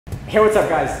Hey, what's up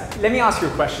guys? Let me ask you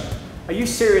a question. Are you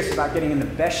serious about getting in the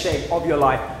best shape of your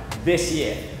life this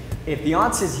year? If the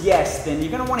answer is yes, then you're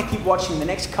gonna wanna keep watching the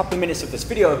next couple of minutes of this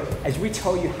video as we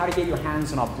tell you how to get your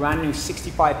hands on our brand new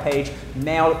 65-page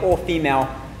male or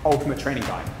female ultimate training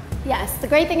guide. Yes, the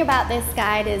great thing about this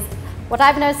guide is what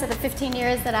I've noticed in the 15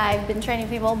 years that I've been training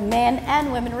people, men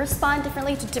and women, respond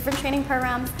differently to different training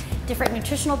programs, different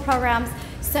nutritional programs.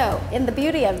 So in the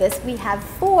beauty of this, we have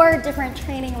 4 different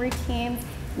training routines,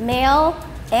 male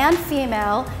and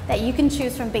female, that you can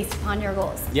choose from based upon your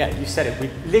goals. Yeah, you said it. We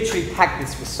literally packed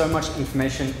this with so much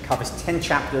information. It covers 10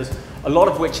 chapters, a lot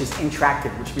of which is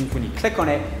interactive, which means when you click on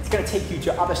it, it's going to take you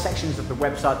to other sections of the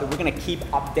website that we're going to keep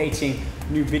updating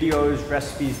new videos,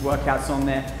 recipes, workouts on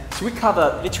there. So we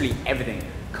cover literally everything.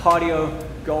 Cardio,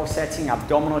 goal setting,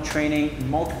 abdominal training,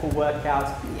 multiple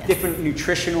workouts, different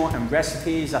nutritional and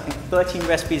recipes. I think 13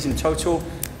 recipes in total.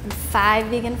 5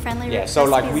 vegan-friendly recipes. Yeah, so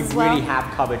like we well. really have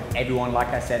covered everyone. Like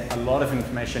I said, a lot of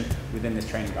information within this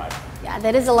training guide. Yeah,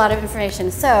 that is a lot of information.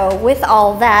 So with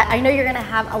all that, I know you're gonna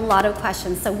have a lot of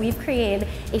questions. So we've created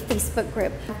a Facebook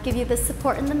group to give you the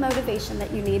support and the motivation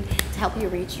that you need to help you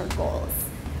reach your goals.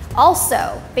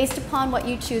 Also, based upon what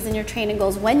you choose in your training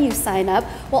goals when you sign up,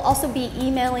 we'll also be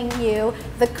emailing you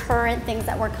the current things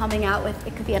that we're coming out with.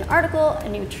 It could be an article, a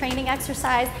new training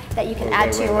exercise that you can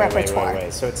add to your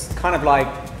repertoire. So it's kind of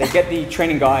like they get the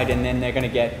training guide and then they're going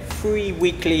to get free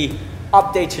weekly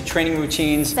updated training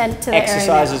routines, sent to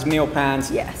exercises, meal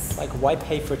plans. Yes. Like, why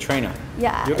pay for a trainer?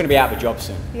 Yeah. You're going to be out of a job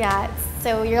soon. Yeah,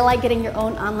 so you're like getting your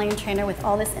own online trainer with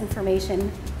all this information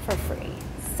for free.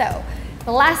 So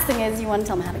the last thing is you want to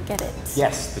tell them how to get it.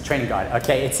 Yes, the training guide.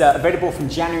 Okay, it's available from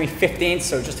January 15th,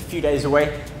 so just a few days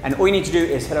away. And all you need to do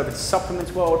is head over to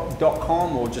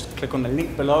supplementsworld.com or just click on the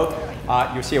link below.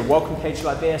 You'll see a welcome page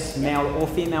like this, male or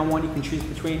female one you can choose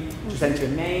between. Just enter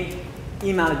your name,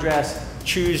 email address,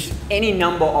 choose any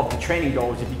number of the training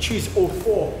goals. If you choose all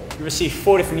 4, you receive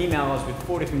 4 different emails with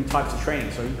 4 different types of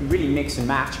training. So you can really mix and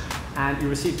match. And you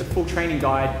receive the full training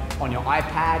guide on your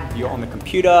iPad, you're on the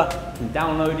computer, you can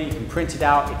download it, you can print it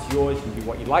out, it's yours, you can do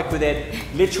what you like with it,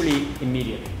 literally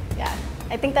immediately. Yeah,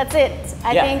 I think that's it.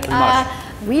 I think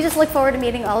we just look forward to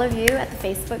meeting all of you at the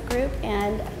Facebook group,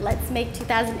 and let's make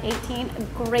 2018 a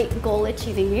great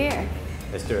goal-achieving year.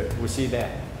 Let's do it. We'll see you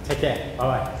there. Take care.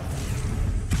 Bye-bye.